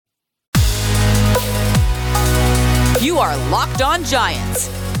are Locked On Giants,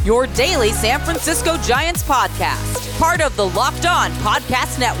 your daily San Francisco Giants podcast. Part of the Locked On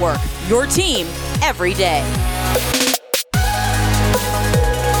Podcast Network, your team every day.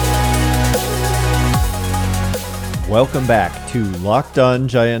 Welcome back to Locked On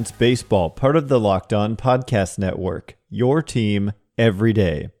Giants Baseball, part of the Locked On Podcast Network, your team every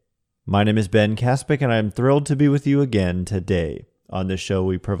day. My name is Ben Kaspick, and I'm thrilled to be with you again today. On this show,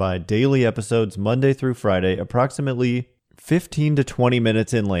 we provide daily episodes Monday through Friday, approximately 15 to 20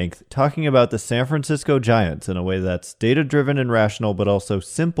 minutes in length, talking about the San Francisco Giants in a way that's data-driven and rational, but also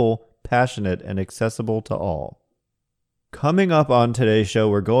simple, passionate, and accessible to all. Coming up on today's show,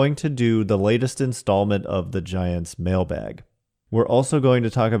 we're going to do the latest installment of the Giants mailbag. We're also going to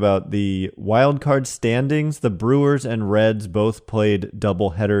talk about the wildcard standings. The Brewers and Reds both played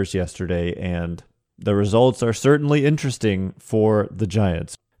doubleheaders yesterday, and the results are certainly interesting for the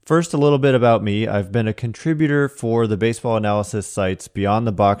Giants. First, a little bit about me. I've been a contributor for the baseball analysis sites Beyond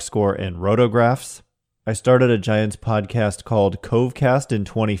the Box Score and Rotographs. I started a Giants podcast called Covecast in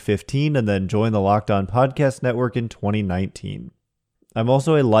 2015 and then joined the Locked On Podcast Network in 2019. I'm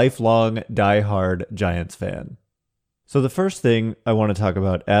also a lifelong diehard Giants fan. So the first thing I want to talk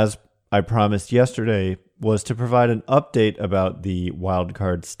about, as I promised yesterday, was to provide an update about the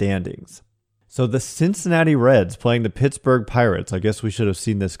wildcard standings. So the Cincinnati Reds playing the Pittsburgh Pirates. I guess we should have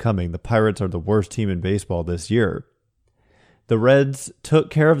seen this coming. The Pirates are the worst team in baseball this year. The Reds took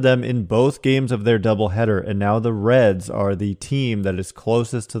care of them in both games of their doubleheader, and now the Reds are the team that is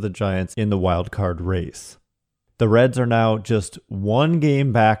closest to the Giants in the wildcard race. The Reds are now just one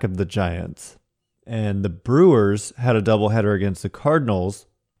game back of the Giants, and the Brewers had a doubleheader against the Cardinals,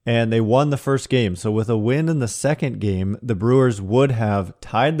 and they won the first game. So with a win in the second game, the Brewers would have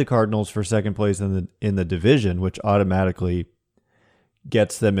tied the Cardinals for second place in the division, which automatically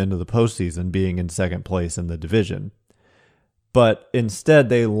gets them into the postseason, being in second place in the division. But instead,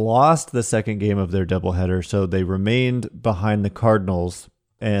 they lost the second game of their doubleheader, so they remained behind the Cardinals,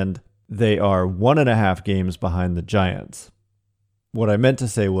 and they are 1.5 games behind the Giants. What I meant to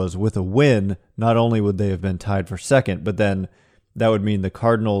say was, with a win, not only would they have been tied for second, but then that would mean the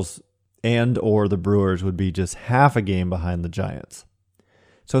Cardinals and or the Brewers would be just half a game behind the Giants.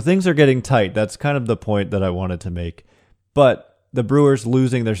 So things are getting tight. That's kind of the point that I wanted to make. But the Brewers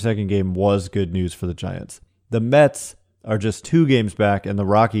losing their second game was good news for the Giants. The Mets are just 2 games back, and the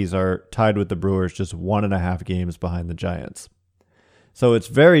Rockies are tied with the Brewers, just 1.5 games behind the Giants. So it's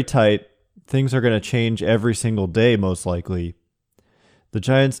very tight. Things are going to change every single day, most likely. The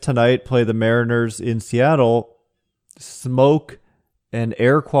Giants tonight play the Mariners in Seattle. Smoke and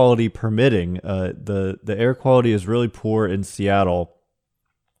air quality permitting. The air quality is really poor in Seattle.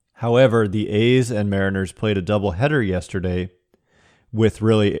 However, the A's and Mariners played a doubleheader yesterday with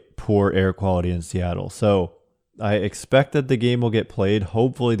really poor air quality in Seattle. So I expect that the game will get played.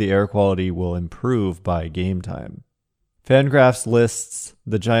 Hopefully the air quality will improve by game time. Fangraphs lists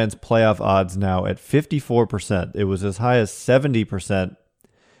the Giants' playoff odds now at 54%. It was as high as 70%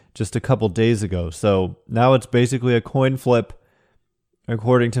 just a couple days ago. So now it's basically a coin flip.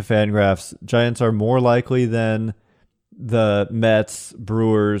 According to Fangraphs, Giants are more likely than the Mets,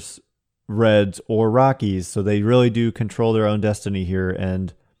 Brewers, Reds, or Rockies. So they really do control their own destiny here,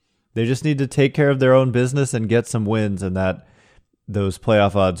 and they just need to take care of their own business and get some wins, and that those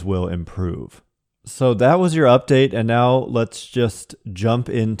playoff odds will improve. So that was your update, and now let's just jump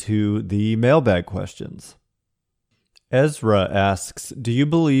into the mailbag questions. Ezra asks, do you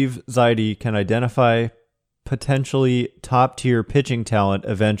believe Zaidi can identify potentially top-tier pitching talent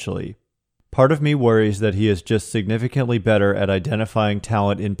eventually? Part of me worries that he is just significantly better at identifying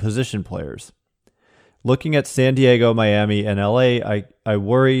talent in position players. Looking at San Diego, Miami, and LA, I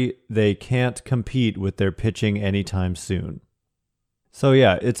worry they can't compete with their pitching anytime soon. So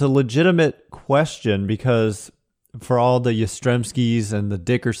yeah, it's a legitimate question because for all the Yastrzemskis and the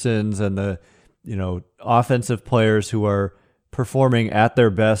Dickersons and the offensive players who are performing at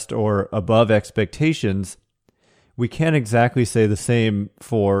their best or above expectations, we can't exactly say the same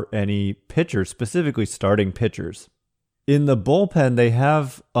for any pitchers, specifically starting pitchers. In the bullpen, they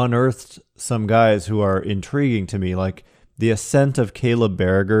have unearthed some guys who are intriguing to me. Like the ascent of Caleb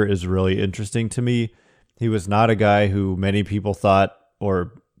Berriger is really interesting to me. He was not a guy who many people thought,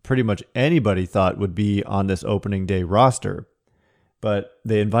 or pretty much anybody thought, would be on this opening day roster. But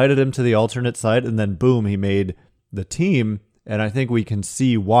they invited him to the alternate site, and then boom, he made the team. And I think we can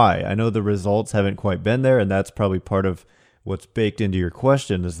see why. I know the results haven't quite been there, and that's probably part of what's baked into your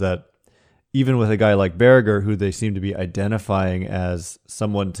question, is that even with a guy like Berriger, who they seem to be identifying as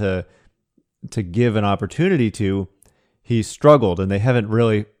someone to give an opportunity to, he struggled, and they haven't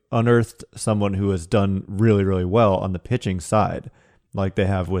really unearthed someone who has done really, really well on the pitching side, like they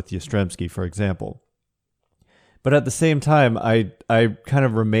have with Yastrzemski, for example. But at the same time, I kind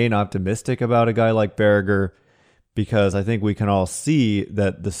of remain optimistic about a guy like Berger because I think we can all see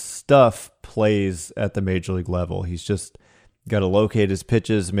that the stuff plays at the major league level. He's just got to locate his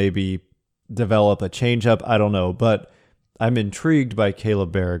pitches, maybe develop a changeup. I don't know, but I'm intrigued by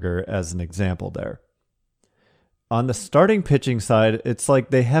Caleb Berger as an example there. On the starting pitching side, it's like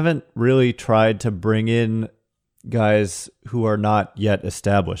they haven't really tried to bring in guys who are not yet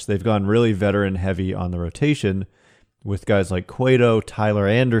established. They've gone really veteran heavy on the rotation with guys like Cueto, Tyler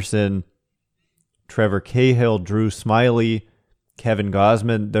Anderson, Trevor Cahill, Drew Smyly, Kevin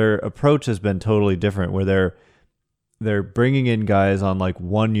Gausman. Their approach has been totally different where they're bringing in guys on like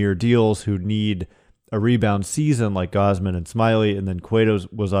 1-year deals who need a rebound season like Gausman and Smyly, and then Cueto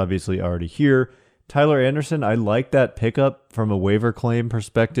was obviously already here. Tyler Anderson, I like that pickup from a waiver claim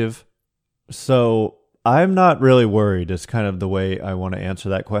perspective. So I'm not really worried is kind of the way I want to answer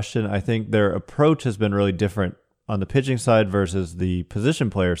that question. I think their approach has been really different on the pitching side versus the position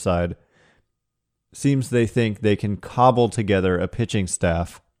player side. Seems they think they can cobble together a pitching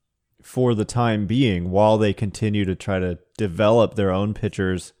staff for the time being while they continue to try to develop their own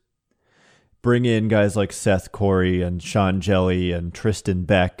pitchers, bring in guys like Seth Corey and Sean Jelly and Tristan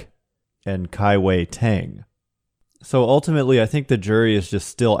Beck and Kai-Wei Tang. So ultimately, I think the jury is just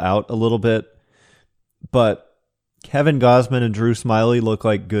still out a little bit, but Kevin Gausman and Drew Smyly look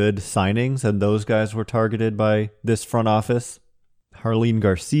like good signings, and those guys were targeted by this front office. Harleen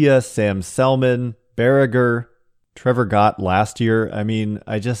Garcia, Sam Selman, Berger, Trevor Gott last year. I mean,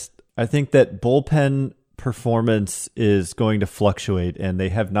 I think that bullpen performance is going to fluctuate, and they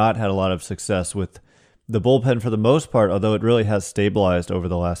have not had a lot of success with the bullpen for the most part, although it really has stabilized over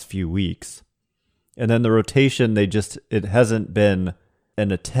the last few weeks. And then the rotation, it hasn't been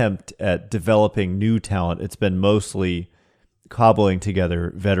an attempt at developing new talent. It's been mostly cobbling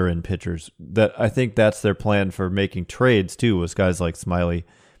together veteran pitchers. That I think that's their plan for making trades too, was guys like Smyly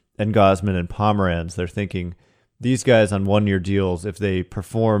and Gausman and Pomeranz. They're thinking these guys on 1-year deals, if they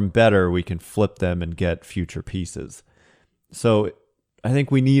perform better, we can flip them and get future pieces. So I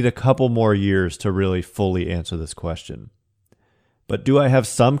think we need a couple more years to really fully answer this question. But do I have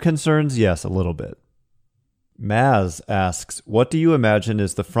some concerns? Yes, a little bit. Maz asks, what do you imagine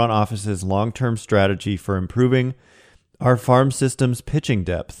is the front office's long-term strategy for improving our farm system's pitching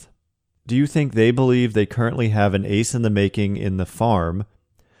depth? Do you think they believe they currently have an ace in the making in the farm,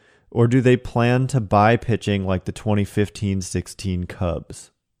 or do they plan to buy pitching like the 2015-16 Cubs?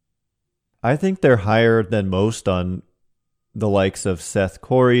 I think they're higher than most on the likes of Seth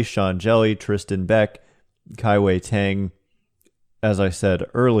Corey, Sean Jelly, Tristan Beck, Kai-Wei Tang. As I said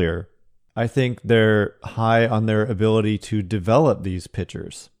earlier, I think they're high on their ability to develop these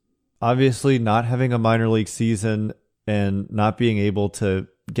pitchers. Obviously, not having a minor league season and not being able to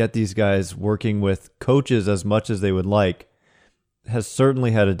get these guys working with coaches as much as they would like has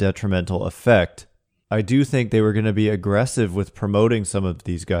certainly had a detrimental effect. I do think they were going to be aggressive with promoting some of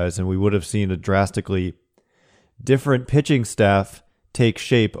these guys, and we would have seen a drastically different pitching staff take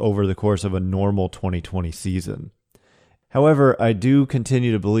shape over the course of a normal 2020 season. However, I do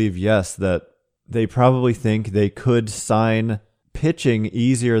continue to believe, yes, that they probably think they could sign pitching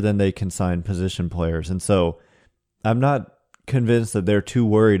easier than they can sign position players. And so I'm not convinced that they're too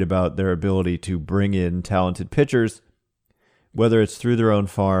worried about their ability to bring in talented pitchers, whether it's through their own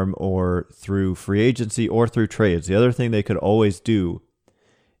farm or through free agency or through trades. The other thing they could always do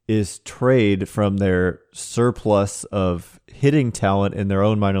is trade from their surplus of hitting talent in their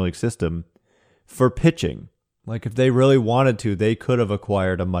own minor league system for pitching. Like if they really wanted to, they could have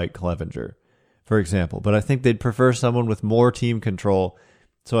acquired a Mike Clevenger, for example. But I think they'd prefer someone with more team control.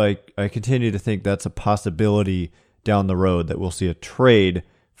 So I continue to think that's a possibility down the road, that we'll see a trade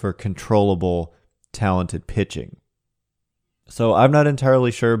for controllable, talented pitching. So I'm not entirely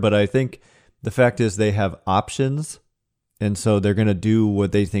sure, but I think the fact is they have options. And so they're going to do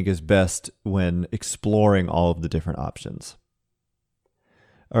what they think is best when exploring all of the different options.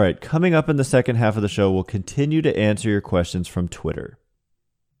 All right, coming up in the second half of the show, we'll continue to answer your questions from Twitter.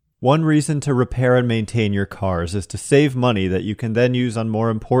 One reason to repair and maintain your cars is to save money that you can then use on more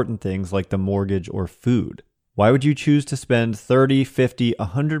important things like the mortgage or food. Why would you choose to spend 30, 50,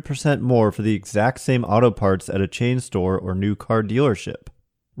 100% more for the exact same auto parts at a chain store or new car dealership?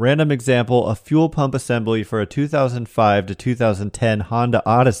 Random example, a fuel pump assembly for a 2005 to 2010 Honda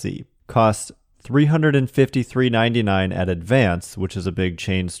Odyssey costs $353.99 at Advance, which is a big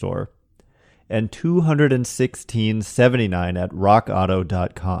chain store, and $216.79 at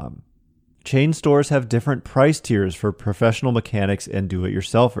rockauto.com. Chain stores have different price tiers for professional mechanics and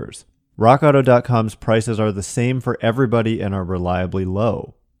do-it-yourselfers. RockAuto.com's prices are the same for everybody and are reliably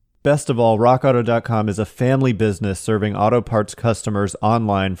low. Best of all, RockAuto.com is a family business serving auto parts customers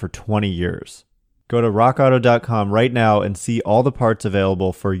online for 20 years. Go to RockAuto.com right now and see all the parts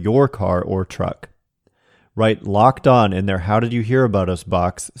available for your car or truck. Write Locked On in their How Did You Hear About Us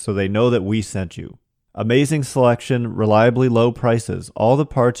box so they know that we sent you. Amazing selection, reliably low prices, all the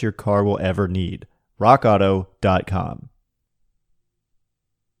parts your car will ever need. RockAuto.com.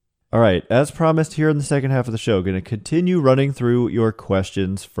 All right, as promised here in the second half of the show, going to continue running through your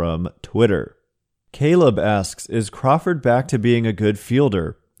questions from Twitter. Caleb asks, is Crawford back to being a good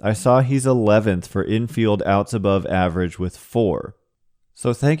fielder? I saw he's 11th for infield outs above average with 4.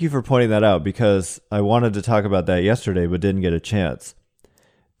 So thank you for pointing that out because I wanted to talk about that yesterday but didn't get a chance.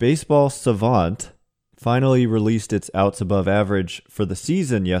 Baseball Savant finally released its outs above average for the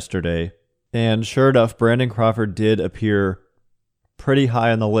season yesterday, and sure enough, Brandon Crawford did appear pretty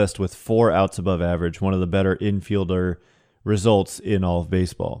high on the list with 4 outs above average, one of the better infielder results in all of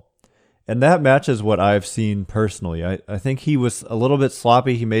baseball. And that matches what I've seen personally. I think he was a little bit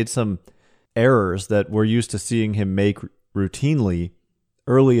sloppy. He made some errors that we're used to seeing him make routinely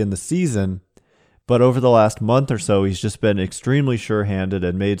early in the season, but over the last month or so, he's just been extremely sure-handed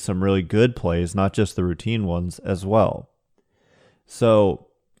and made some really good plays, not just the routine ones as well. So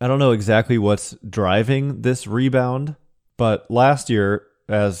I don't know exactly what's driving this rebound, but last year,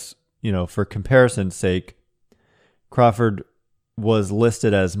 as you know, for comparison's sake, Crawford was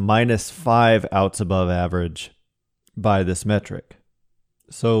listed as -5 outs above average by this metric.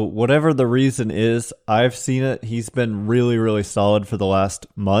 So whatever the reason is, I've seen it. He's been really, really solid for the last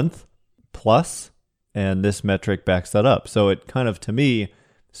month plus, and this metric backs that up. So it kind of, to me,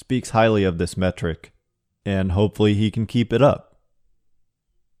 speaks highly of this metric, and hopefully he can keep it up.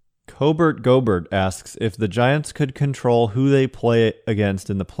 Cobert Gobert asks, if the Giants could control who they play against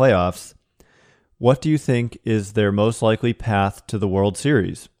in the playoffs, what do you think is their most likely path to the World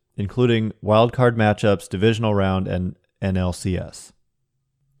Series, including wildcard matchups, divisional round, and NLCS?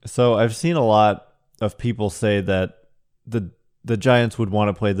 So I've seen a lot of people say that the Giants would want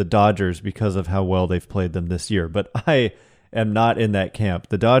to play the Dodgers because of how well they've played them this year, but I am not in that camp.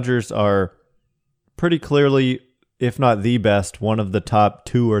 The Dodgers are pretty clearly, if not the best, one of the top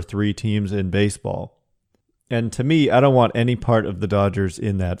 2 or 3 teams in baseball. And to me, I don't want any part of the Dodgers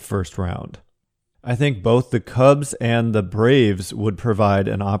in that first round. I think both the Cubs and the Braves would provide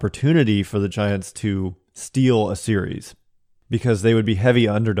an opportunity for the Giants to steal a series, because they would be heavy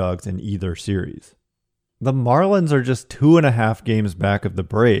underdogs in either series. The Marlins are just 2.5 games back of the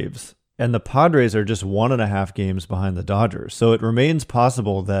Braves, and the Padres are just 1.5 games behind the Dodgers. So it remains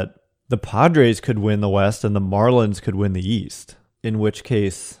possible that the Padres could win the West and the Marlins could win the East, in which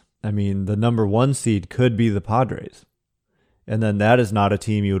case, I mean, the number 1 seed could be the Padres. And then that is not a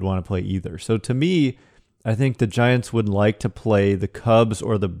team you would want to play either. So to me, I think the Giants would like to play the Cubs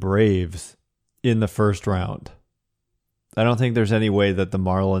or the Braves in the first round. I don't think there's any way that the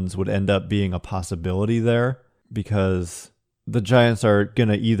Marlins would end up being a possibility there, because the Giants are going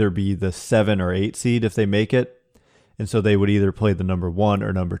to either be the 7 or 8 seed if they make it. And so they would either play the number 1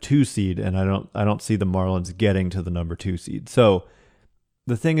 or number 2 seed. And I don't see the Marlins getting to the number 2 seed. So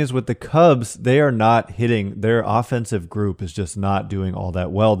the thing is with the Cubs, they are not hitting. Their offensive group is just not doing all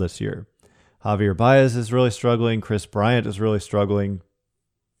that well this year. Javier Baez is really struggling. Chris Bryant is really struggling.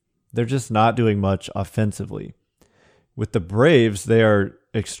 They're just not doing much offensively. With the Braves, they are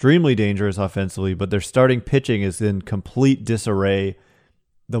extremely dangerous offensively, but their starting pitching is in complete disarray.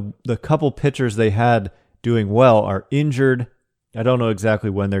 The couple pitchers they had doing well are injured. I don't know exactly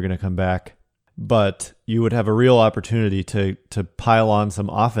when they're going to come back, but you would have a real opportunity to pile on some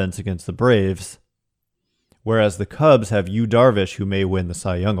offense against the Braves, whereas the Cubs have Yu Darvish, who may win the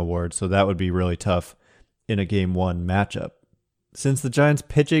Cy Young Award, so that would be really tough in a Game 1 matchup. Since the Giants'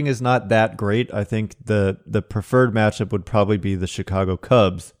 pitching is not that great, I think the preferred matchup would probably be the Chicago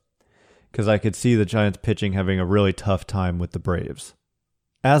Cubs, because I could see the Giants' pitching having a really tough time with the Braves.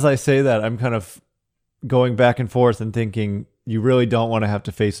 As I say that, I'm kind of going back and forth and thinking you really don't want to have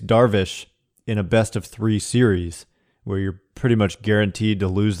to face Darvish in a best-of-3 series where you're pretty much guaranteed to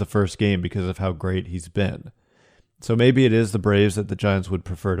lose the first game because of how great he's been. So maybe it is the Braves that the Giants would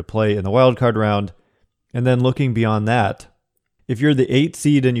prefer to play in the wildcard round. And then looking beyond that, if you're the 8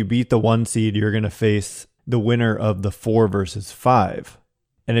 seed and you beat the 1 seed, you're going to face the winner of the 4 versus 5.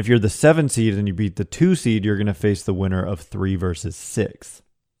 And if you're the 7 seed and you beat the 2 seed, you're going to face the winner of 3 versus 6.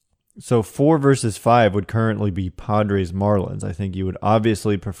 So 4 versus 5 would currently be Padres Marlins. I think you would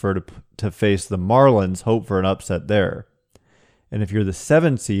obviously prefer to face the Marlins, hope for an upset there. And if you're the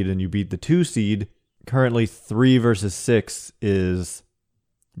 7 seed and you beat the 2 seed, currently 3 versus 6 is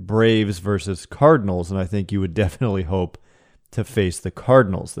Braves versus Cardinals. And I think you would definitely hope to face the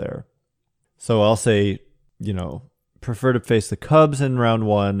Cardinals there. So I'll say, prefer to face the Cubs in round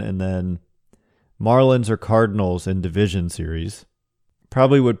 1 and then Marlins or Cardinals in division series.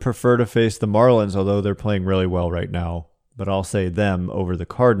 Probably would prefer to face the Marlins, although they're playing really well right now. But I'll say them over the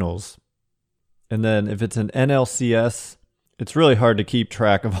Cardinals. And then if it's an NLCS, it's really hard to keep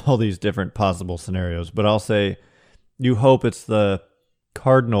track of all these different possible scenarios. But I'll say you hope it's the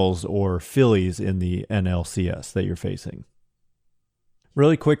Cardinals or Phillies in the NLCS that you're facing.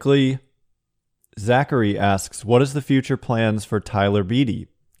 Really quickly, Zachary asks, what is the future plans for Tyler Beede?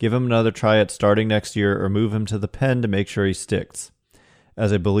 Give him another try at starting next year or move him to the pen to make sure he sticks,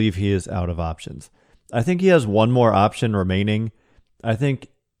 as I believe he is out of options. I think he has one more option remaining. I think,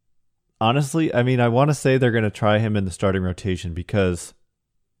 honestly, I want to say they're going to try him in the starting rotation because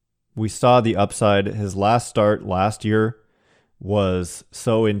we saw the upside. His last start last year was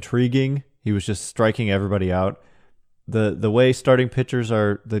so intriguing. He was just striking everybody out. The way starting pitchers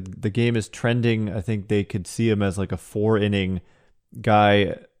are, the game is trending. I think they could see him as like a 4-inning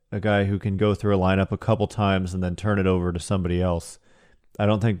guy, a guy who can go through a lineup a couple times and then turn it over to somebody else. I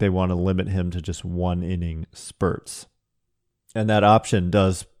don't think they want to limit him to just 1-inning spurts. And that option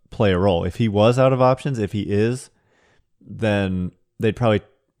does play a role. If he was out of options, if he is, then they'd probably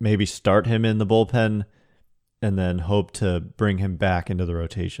maybe start him in the bullpen and then hope to bring him back into the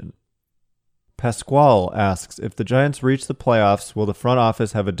rotation. Pasquale asks, if the Giants reach the playoffs, will the front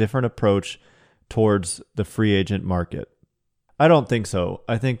office have a different approach towards the free agent market? I don't think so.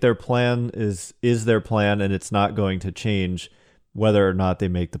 I think their plan is their plan, and it's not going to change whether or not they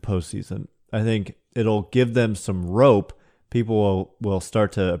make the postseason. I think it'll give them some rope. People will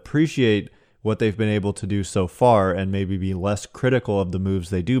start to appreciate what they've been able to do so far and maybe be less critical of the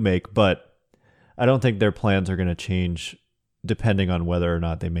moves they do make, but I don't think their plans are going to change depending on whether or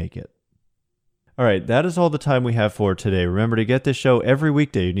not they make it. All right, that is all the time we have for today. Remember to get this show every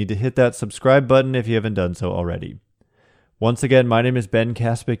weekday. You need to hit that subscribe button if you haven't done so already. Once again, my name is Ben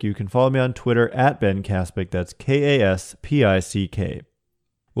Kaspick. You can follow me on Twitter at Ben Kaspick. That's Kaspick.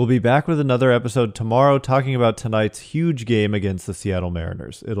 We'll be back with another episode tomorrow talking about tonight's huge game against the Seattle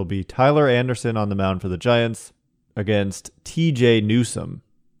Mariners. It'll be Tyler Anderson on the mound for the Giants against TJ Newsome,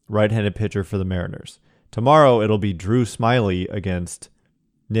 right-handed pitcher for the Mariners. Tomorrow, it'll be Drew Smyly against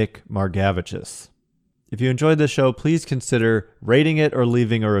Nick Margevicius. If you enjoyed this show, please consider rating it or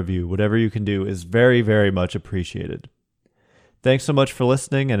leaving a review. Whatever you can do is very, very much appreciated. Thanks so much for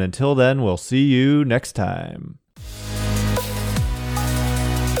listening, and until then, we'll see you next time.